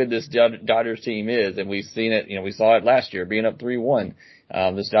how good this Dodgers team is. And we've seen it, we saw it last year being up 3-1.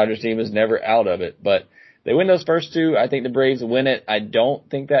 This Dodgers team is never out of it, but they win those first 2. I think the Braves win it. I don't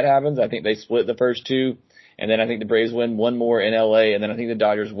think that happens. I think they split the first 2. And then I think the Braves win 1 more in LA, and then I think the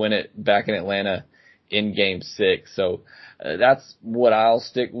Dodgers win it back in Atlanta in Game 6. So that's what I'll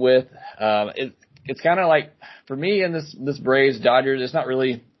stick with. It's kind of like, for me in this Braves-Dodgers, it's not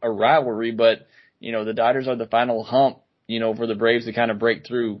really a rivalry, but, the Dodgers are the final hump, for the Braves to kind of break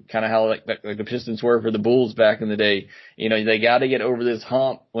through, kind of how like the Pistons were for the Bulls back in the day. They got to get over this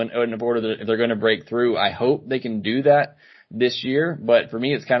hump if they're going to break through. I hope they can do that this year, but for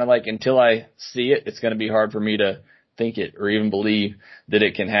me, it's kind of like until I see it, it's going to be hard for me to think it or even believe that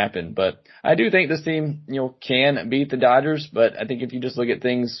it can happen. But I do think this team, can beat the Dodgers. But I think if you just look at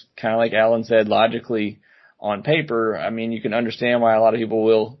things kind of like Alan said, logically on paper, I mean, you can understand why a lot of people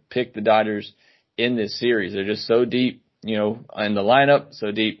will pick the Dodgers in this series. They're just so deep, in the lineup,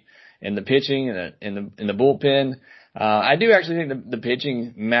 so deep in the pitching and in the bullpen. I do actually think the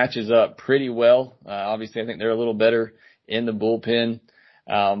pitching matches up pretty well. Obviously, I think they're a little better in the bullpen.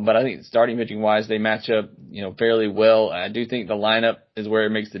 But I think starting pitching wise, they match up, fairly well. I do think the lineup is where it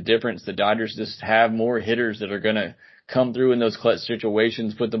makes the difference. The Dodgers just have more hitters that are going to come through in those clutch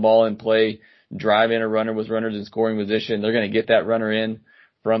situations, put the ball in play, drive in a runner with runners in scoring position. They're going to get that runner in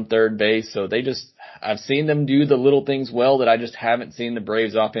from third base. So I've seen them do the little things well that I just haven't seen the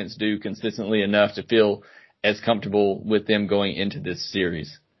Braves offense do consistently enough to feel as comfortable with them going into this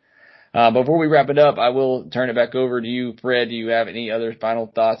series. Before we wrap it up, I will turn it back over to you, Fred. Do you have any other final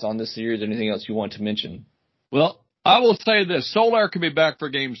thoughts on this series or anything else you want to mention? Well, I will say this. Soler can be back for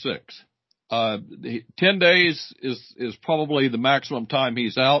Game 6. 10 days is probably the maximum time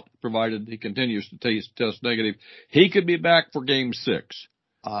he's out, provided he continues to test negative. He could be back for Game 6.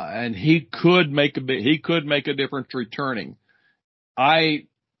 And he could make a difference returning. I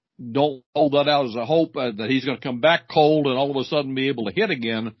don't hold that out as a hope that he's going to come back cold and all of a sudden be able to hit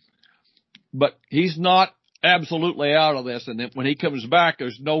again. But he's not absolutely out of this. And when he comes back,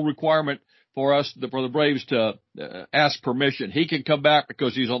 there's no requirement for the Braves to ask permission. He can come back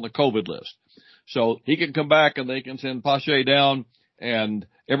because he's on the COVID list. So he can come back and they can send Pache down and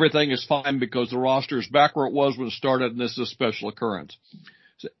everything is fine because the roster is back where it was when it started and this is a special occurrence.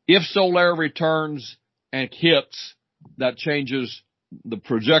 So if Soler returns and hits, that changes the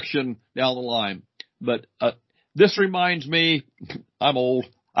projection down the line. But this reminds me, I'm old.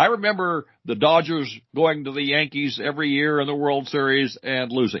 I remember the Dodgers going to the Yankees every year in the World Series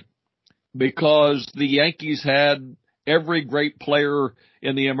and losing because the Yankees had every great player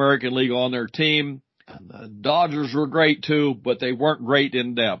in the American League on their team. The Dodgers were great too, but they weren't great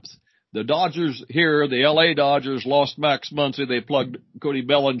in depth. The Dodgers here, the LA Dodgers, lost Max Muncy. They plugged Cody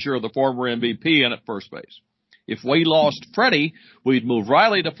Bellinger, the former MVP, in at first base. If we lost Freddie, we'd move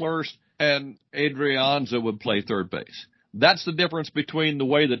Riley to first and Adrianza would play third base. That's the difference between the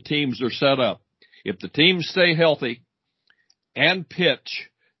way the teams are set up. If the teams stay healthy and pitch,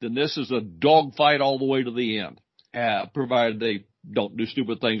 then this is a dogfight all the way to the end, provided they don't do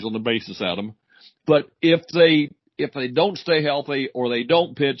stupid things on the bases at them. But if they don't stay healthy or they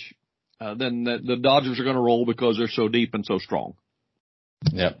don't pitch, then the Dodgers are going to roll because they're so deep and so strong.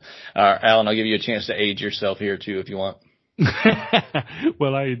 Yep. Alan, I'll give you a chance to age yourself here too if you want.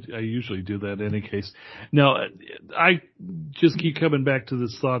 Well, I usually do that in any case. No, I just keep coming back to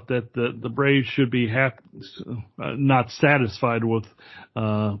this thought that the Braves should be not satisfied with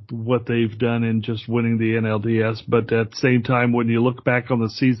what they've done in just winning the NLDS, but at the same time, when you look back on the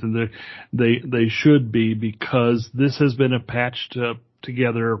season, they should be, because this has been a patched up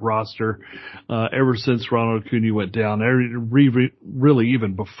together roster ever since Ronald Acuna went down. Really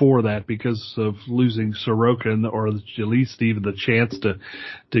even before that, because of losing Soroka, or at least even the chance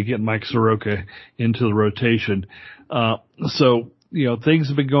to get Mike Soroka into the rotation. So things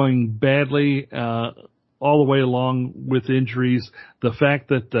have been going badly all the way along with injuries. The fact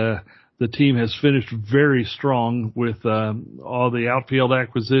that the team has finished very strong with all the outfield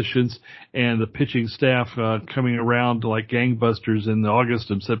acquisitions and the pitching staff coming around like gangbusters in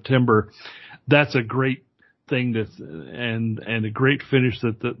August and September. That's a great thing and a great finish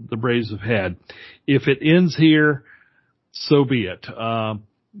that the Braves have had. If it ends here, so be it.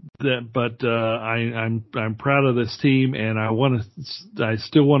 But I'm proud of this team, and I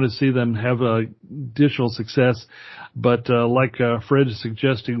still want to see them have additional success. But like Fred is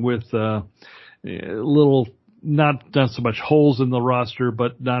suggesting, with little not so much holes in the roster,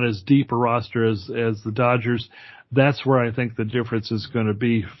 but not as deep a roster as the Dodgers, that's where I think the difference is going to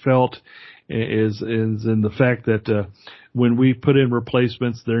be felt. Is in the fact that when we put in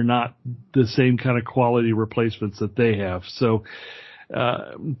replacements, they're not the same kind of quality replacements that they have. So.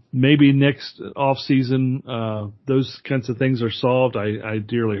 Maybe next off season, those kinds of things are solved. I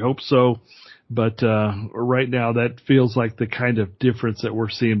dearly hope so. But, right now that feels like the kind of difference that we're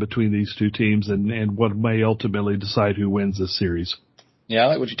seeing between these two teams and what may ultimately decide who wins this series. Yeah, I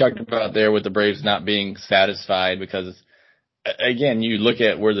like what you talked about there with the Braves not being satisfied, because again, you look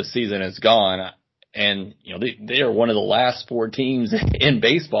at where the season has gone, and they are one of the last 4 teams in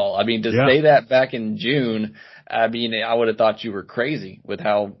baseball. I mean, to say that back in June, I mean, I would have thought you were crazy with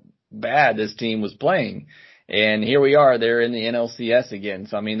how bad this team was playing. And here we are, they're in the NLCS again.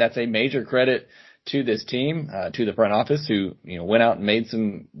 So, I mean, that's a major credit to this team, to the front office who, went out and made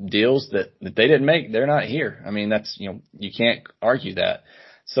some deals that they didn't make. They're not here. I mean, that's, you can't argue that.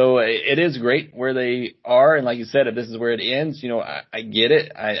 So it is great where they are. And like you said, if this is where it ends, I get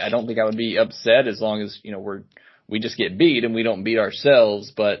it. I don't think I would be upset as long as, we just get beat and we don't beat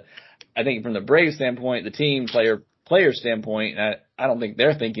ourselves. But I think from the Braves standpoint, the team player standpoint, I don't think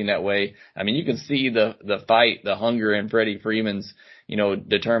they're thinking that way. I mean, you can see the fight, the hunger in Freddie Freeman's,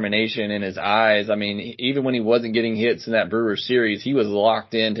 determination in his eyes. I mean, even when he wasn't getting hits in that Brewers series, he was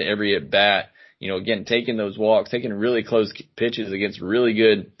locked into every at bat. Again, taking those walks, taking really close pitches against really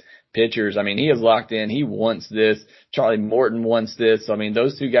good pitchers. I mean, he is locked in. He wants this. Charlie Morton wants this. So, I mean,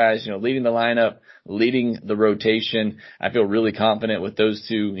 those two guys, leading the lineup, leading the rotation. I feel really confident with those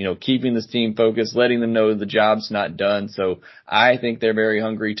two, keeping this team focused, letting them know the job's not done. So I think they're very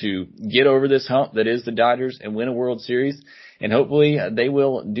hungry to get over this hump that is the Dodgers and win a World Series. And hopefully they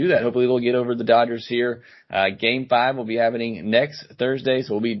will do that. Hopefully they'll get over the Dodgers here. Game 5 will be happening next Thursday,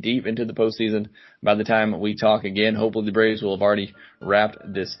 so we'll be deep into the postseason by the time we talk again. Hopefully the Braves will have already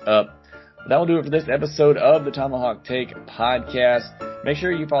wrapped this up. That will do it for this episode of the Tomahawk Take podcast. Make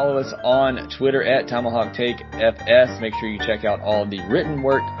sure you follow us on Twitter at TomahawkTakeFS. Make sure you check out all of the written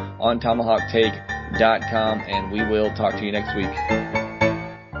work on TomahawkTake.com, and we will talk to you next week.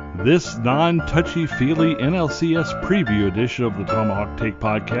 This non-touchy-feely NLCS preview edition of the Tomahawk Take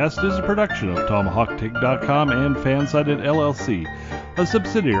podcast is a production of TomahawkTake.com and Fansided LLC, a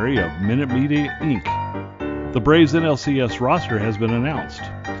subsidiary of Minute Media, Inc. The Braves NLCS roster has been announced.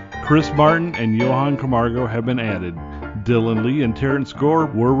 Chris Martin and Johan Camargo have been added. Dylan Lee and Terrence Gore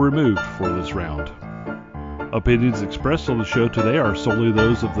were removed for this round. Opinions expressed on the show today are solely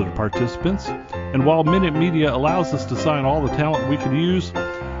those of the participants, and while Minute Media allows us to sign all the talent we can use,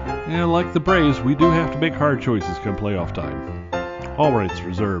 like the Braves, we do have to make hard choices come playoff time. All rights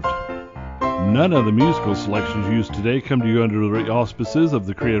reserved. None of the musical selections used today come to you under the auspices of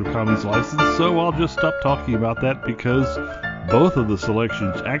the Creative Commons license, so I'll just stop talking about that because both of the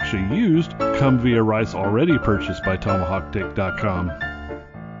selections actually used come via rights already purchased by TomahawkTake.com.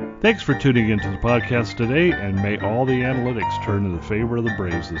 Thanks for tuning into the podcast today, and may all the analytics turn in the favor of the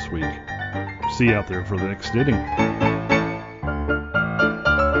Braves this week. See you out there for the next inning.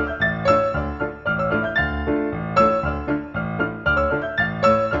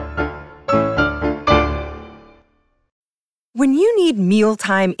 When you need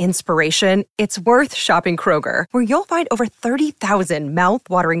mealtime inspiration, it's worth shopping Kroger, where you'll find over 30,000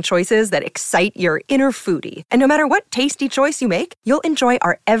 mouth-watering choices that excite your inner foodie. And no matter what tasty choice you make, you'll enjoy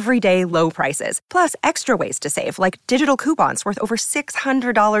our everyday low prices, plus extra ways to save, like digital coupons worth over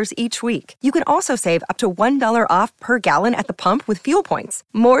 $600 each week. You can also save up to $1 off per gallon at the pump with fuel points.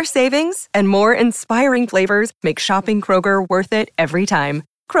 More savings and more inspiring flavors make shopping Kroger worth it every time.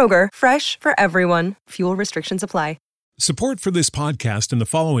 Kroger, fresh for everyone. Fuel restrictions apply. Support for this podcast and the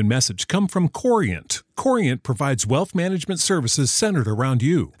following message come from Corient. Corient provides wealth management services centered around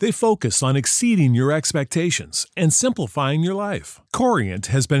you. They focus on exceeding your expectations and simplifying your life. Corient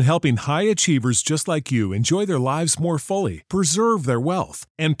has been helping high achievers just like you enjoy their lives more fully, preserve their wealth,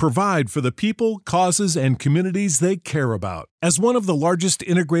 and provide for the people, causes, and communities they care about. As one of the largest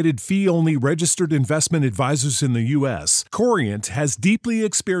integrated fee-only registered investment advisors in the U.S., Corient has deeply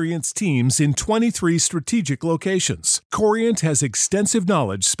experienced teams in 23 strategic locations. Corient has extensive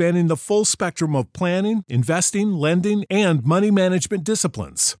knowledge spanning the full spectrum of planning, investing, lending, and money management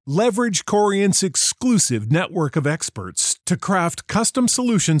disciplines. Leverage Corient's exclusive network of experts to craft custom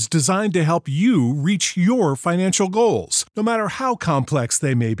solutions designed to help you reach your financial goals, no matter how complex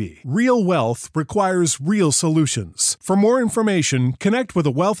they may be. Real wealth requires real solutions. For more information, connect with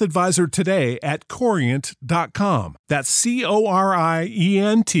a wealth advisor today at Corient.com. That's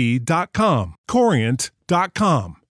Corient.com. Corient.com.